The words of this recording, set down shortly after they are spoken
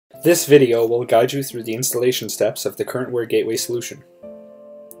This video will guide you through the installation steps of the CurrentWare Gateway solution.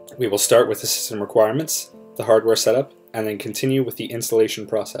 We will start with the system requirements, the hardware setup, and then continue with the installation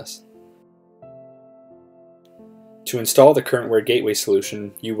process. To install the CurrentWare Gateway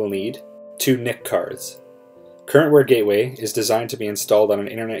solution, you will need 2 NIC cards. CurrentWare Gateway is designed to be installed on an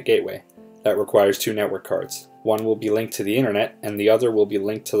internet gateway that requires 2 network cards. One will be linked to the internet and the other will be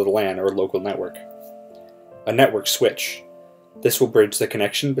linked to the LAN or local network. A network switch. This will bridge the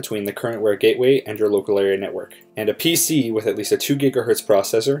connection between the CurrentWare Gateway and your local area network. And a PC with at least a 2 GHz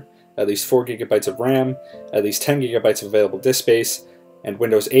processor, at least 4 GB of RAM, at least 10 GB of available disk space, and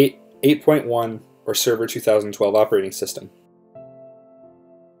Windows 8, 8.1, or Server 2012 operating system.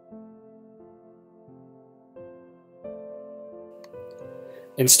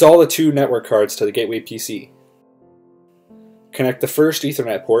 Install the 2 network cards to the Gateway PC. Connect the first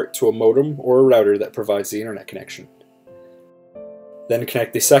Ethernet port to a modem or a router that provides the internet connection. Then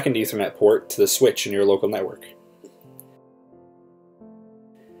connect the second Ethernet port to the switch in your local network.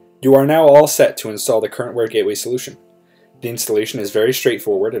 You are now all set to install the CurrentWare Gateway solution. The installation is very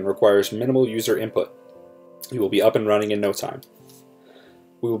straightforward and requires minimal user input. You will be up and running in no time.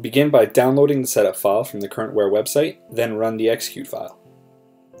 We will begin by downloading the setup file from the CurrentWare website, then run the execute file.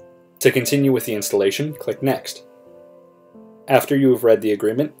 To continue with the installation, click Next. After you have read the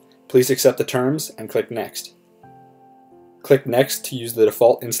agreement, please accept the terms and click Next. Click Next to use the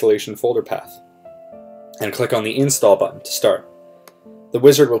default installation folder path, and click on the Install button to start. The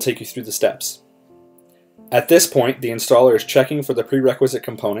wizard will take you through the steps. At this point, the installer is checking for the prerequisite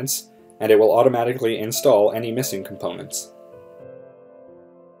components, and it will automatically install any missing components.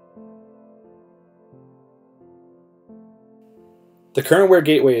 The CurrentWare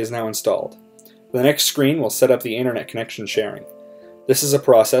Gateway is now installed. The next screen will set up the internet connection sharing. This is a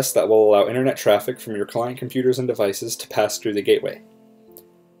process that will allow internet traffic from your client computers and devices to pass through the gateway.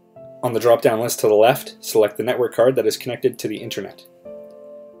 On the drop-down list to the left, select the network card that is connected to the internet.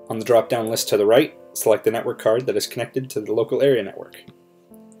 On the drop-down list to the right, select the network card that is connected to the local area network.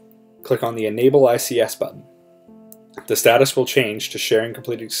 Click on the Enable ICS button. The status will change to sharing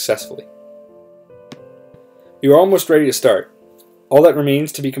completed successfully. You are almost ready to start. All that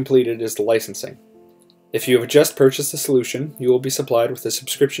remains to be completed is the licensing. If you have just purchased the solution, you will be supplied with a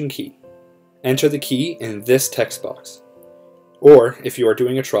subscription key. Enter the key in this text box. Or, if you are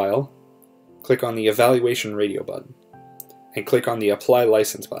doing a trial, click on the Evaluation Radio button, and click on the Apply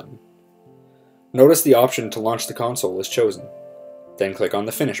License button. Notice the option to launch the console is chosen. Then click on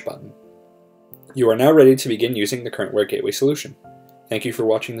the Finish button. You are now ready to begin using the CurrentWare Gateway solution. Thank you for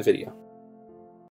watching the video.